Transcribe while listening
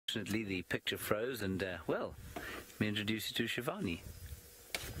Unfortunately, the picture froze, and well, let me introduce you to Shivani.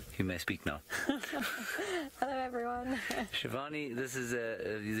 You may speak now. Hello, everyone. Shivani, this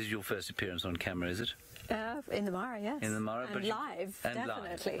is your first appearance on camera, is it? In the Mara, yes. In the Mara, and live,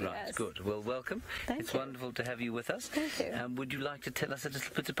 definitely. Live. Right, yes. Good. Well, welcome. Thank it's you. wonderful to have you with us. Thank you. Would you like to tell us a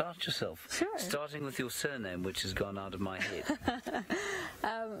little bit about yourself? Sure. Starting with your surname, which has gone out of my head.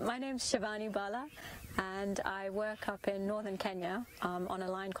 My name's Shivani Bala, and I work up in northern Kenya on a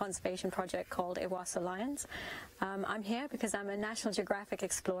lion conservation project called Ewasa Lions. I'm here because I'm a National Geographic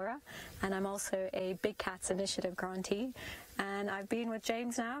explorer, and I'm also a Big Cats Initiative grantee. And I've been with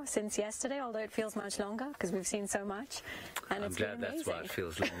James now since yesterday, although it feels much longer because we've seen so much. And I'm glad that's why it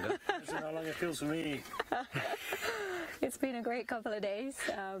feels longer. That's how long it feels for me. It's been a great couple of days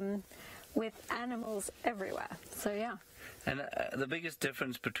with animals everywhere. So yeah. And the biggest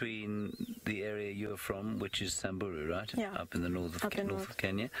difference between the area you're from, which is Samburu, right? Yeah. Up in the north of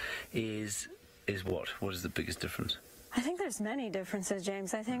Kenya, is what? What is the biggest difference? I think there's many differences,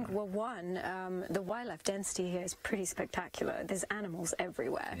 James. I think, well, one, the wildlife density here is pretty spectacular. There's animals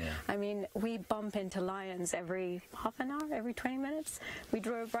everywhere. Yeah. I mean, we bump into lions every half an hour, every 20 minutes. We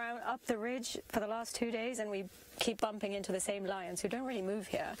drove around up the ridge for the last 2 days, and we keep bumping into the same lions who don't really move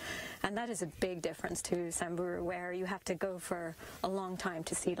here. And that is a big difference to Samburu, where you have to go for a long time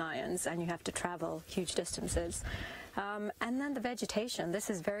to see lions, and you have to travel huge distances. And then the vegetation. This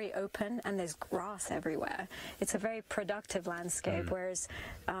is very open, and there's grass everywhere. It's a very productive landscape, whereas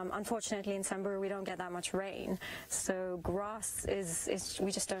unfortunately in Samburu we don't get that much rain. So grass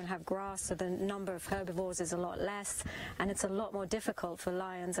we just don't have grass, so the number of herbivores is a lot less, and it's a lot more difficult for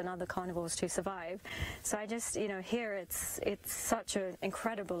lions and other carnivores to survive. So I just, here it's such an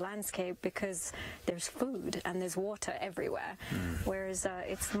incredible landscape because there's food and there's water everywhere, whereas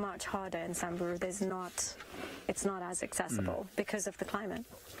it's much harder in Samburu. It's not as accessible because of the climate.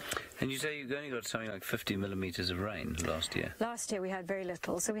 And you say you only got something like 50 millimeters of rain last year? Last year we had very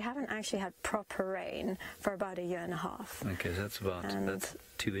little, so we haven't actually had proper rain for about a year and a half. Okay, so that's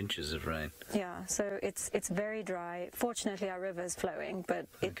 2 inches of rain. Yeah, so it's very dry. Fortunately our river is flowing, but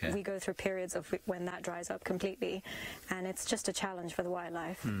we go through periods of when that dries up completely, and it's just a challenge for the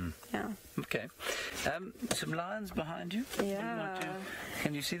wildlife. Yeah. Okay. Some lions behind you? Yeah.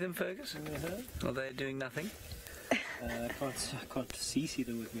 Can you see them, Fergus? Are they doing nothing? I can't see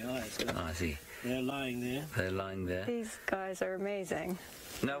them with my eyes. So I see. They're lying there. They're lying there. These guys are amazing.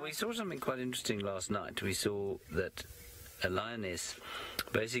 Now, we saw something quite interesting last night. We saw that a lioness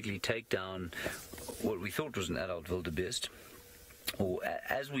basically take down what we thought was an adult wildebeest, or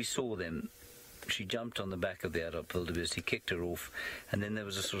as we saw them, she jumped on the back of the adult wildebeest, he kicked her off, and then there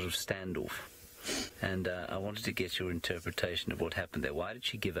was a sort of standoff. And I wanted to get your interpretation of what happened there. Why did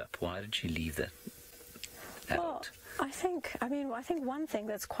she give up? Why did she leave that adult? Well, I think one thing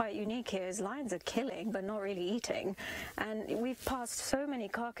that's quite unique here is lions are killing but not really eating, and we've passed so many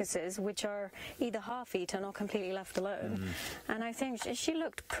carcasses which are either half eaten or completely left alone. And I think she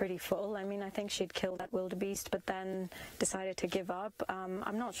looked pretty full. I mean, I think she'd killed that wildebeest but then decided to give up.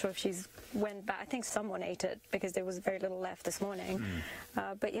 I'm not sure if she's went back. I think someone ate it because there was very little left this morning.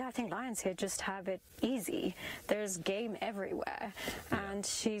 But yeah, I think lions here just have it easy. There's game everywhere, and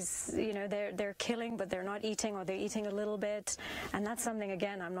she's, they're killing but they're not eating, or they're eating a little bit, and that's something,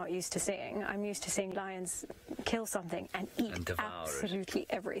 again, I'm not used to seeing. I'm used to seeing lions kill something and eat and absolutely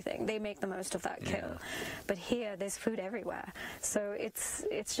everything. They make the most of that kill. But here there's food everywhere, so it's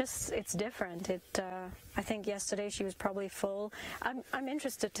different. I think yesterday she was probably full. I'm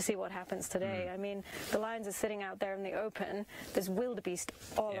interested to see what happens today. I mean, the lions are sitting out there in the open. There's wildebeest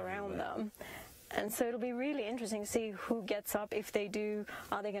all around them. And so it'll be really interesting to see who gets up. If they do,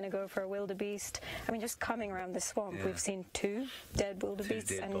 are they going to go for a wildebeest? I mean, just coming around the swamp, we've seen 2 dead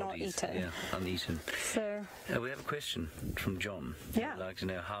wildebeests and not eaten. Yeah, uneaten. So we have a question from John. Yeah. I'd like to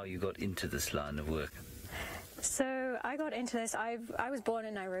know how you got into this line of work. So I got into this, I was born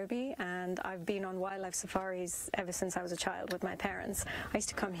in Nairobi, and I've been on wildlife safaris ever since I was a child with my parents. I used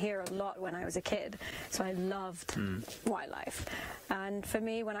to come here a lot when I was a kid, so I loved wildlife. And for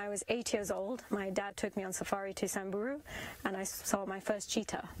me, when I was 8 years old, my dad took me on safari to Samburu, and I saw my first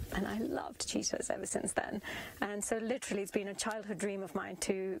cheetah, and I loved cheetahs ever since then. And so literally it's been a childhood dream of mine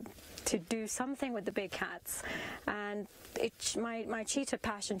to do something with the big cats. And my cheetah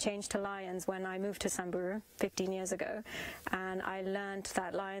passion changed to lions when I moved to Samburu 15 years ago, and I learned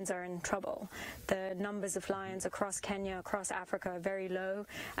that lions are in trouble. The numbers of lions across Kenya, across Africa, are very low,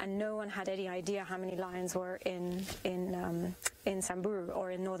 and no one had any idea how many lions were in Samburu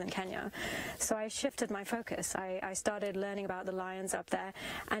or in northern Kenya. So I shifted my focus. I started learning about the lions up there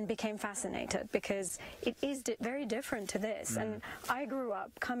and became fascinated, because it is very different to this. And I grew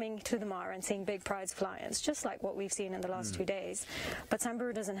up coming to the Mara and seeing big prides of lions, just like what we've seen in the last 2 days. But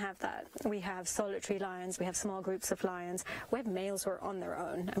Samburu doesn't have that. We have solitary lions, we have small groups of lions, we have males who are on their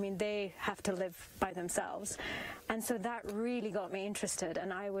own. I mean, they have to live by themselves. And so that really got me interested,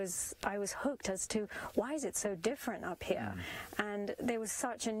 and I was hooked as to why is it so different up here. And there was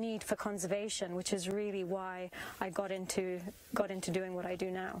such a need for conservation, which is really why I got into doing what I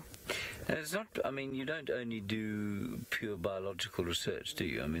do now. And it's not, I mean, you don't only do pure biological research, do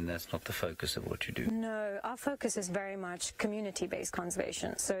you? I mean, that's not the focus of what you do. No, our focus is very much community-based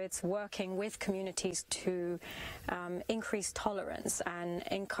conservation. So it's working with communities to increase tolerance and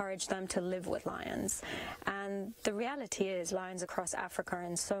encourage them to live with lions. And the reality is lions across Africa are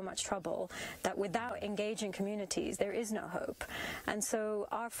in so much trouble that without engaging communities, there is no hope. And so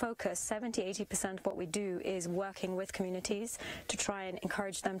our focus, 70–80% of what we do, is working with communities to try and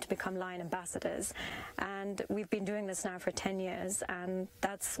encourage them to become lion ambassadors. And we've been doing this now for 10 years, and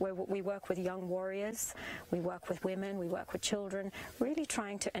that's where we work with young warriors, we work with women, we work with children, really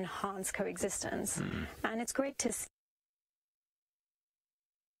trying to enhance coexistence. And it's great to see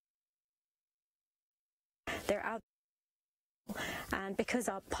they're out. And because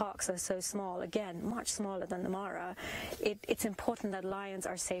our parks are so small, again, much smaller than the Mara, it's important that lions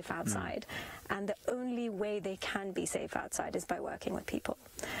are safe outside. And the only way they can be safe outside is by working with people.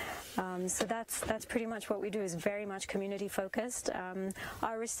 So that's pretty much what we do, is very much community focused.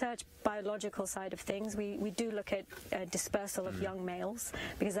 Our research biological side of things, we do look at dispersal of young males,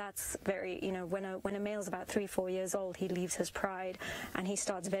 because that's very, you know, when a male's about 3–4 years old, he leaves his pride and he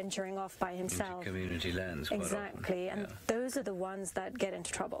starts venturing off by himself. Into community lands, quite exactly, often. and those are the ones that get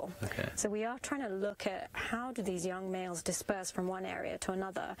into trouble. Okay. So we are trying to look at how do these young males disperse from one area to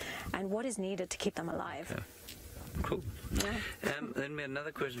another, and what is needed to keep them alive. Okay. Cool. Yeah. Then we had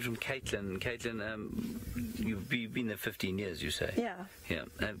another question from Caitlin. Caitlin, you've been there 15 years, you say? Yeah. Yeah.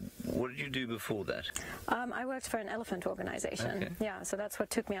 What did you do before that? I worked for an elephant organization. Okay. Yeah, so that's what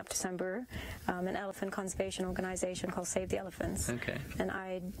took me up to Samburu, an elephant conservation organization called Save the Elephants. Okay. And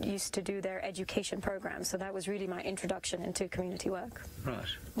I used to do their education program, so that was really my introduction into community work. Right.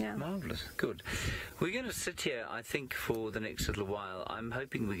 Yeah. Marvellous. Good. We're going to sit here, I think, for the next little while. I'm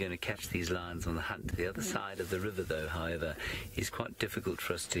hoping we're going to catch these lions on the hunt. The other side of the river, though, however, is quite difficult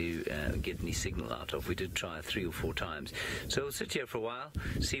for us to get any signal out of. We did try 3 or 4 times. So we'll sit here for a while,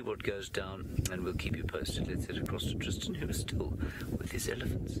 see what goes down, and we'll keep you posted. Let's head across to Tristan, who is still with his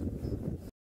elephants.